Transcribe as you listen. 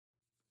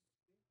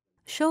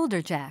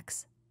Shoulder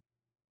jacks.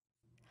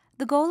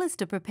 The goal is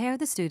to prepare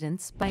the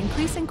students by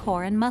increasing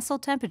core and muscle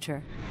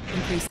temperature,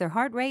 increase their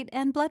heart rate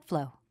and blood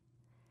flow.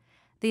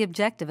 The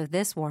objective of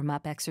this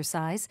warm-up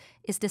exercise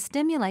is to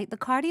stimulate the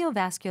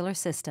cardiovascular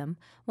system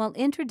while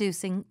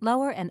introducing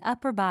lower and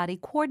upper body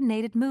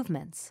coordinated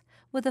movements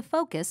with a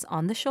focus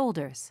on the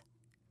shoulders.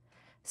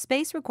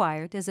 Space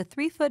required is a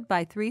 3-foot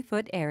by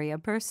 3-foot area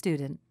per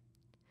student.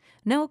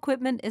 No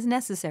equipment is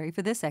necessary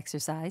for this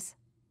exercise.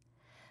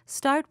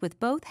 Start with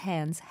both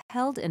hands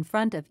held in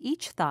front of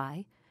each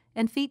thigh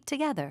and feet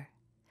together.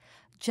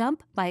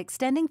 Jump by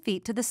extending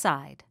feet to the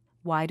side,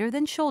 wider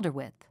than shoulder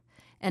width,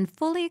 and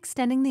fully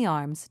extending the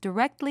arms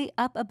directly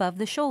up above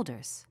the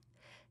shoulders.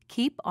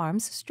 Keep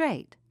arms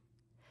straight.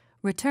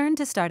 Return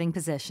to starting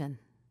position.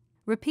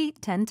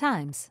 Repeat 10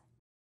 times.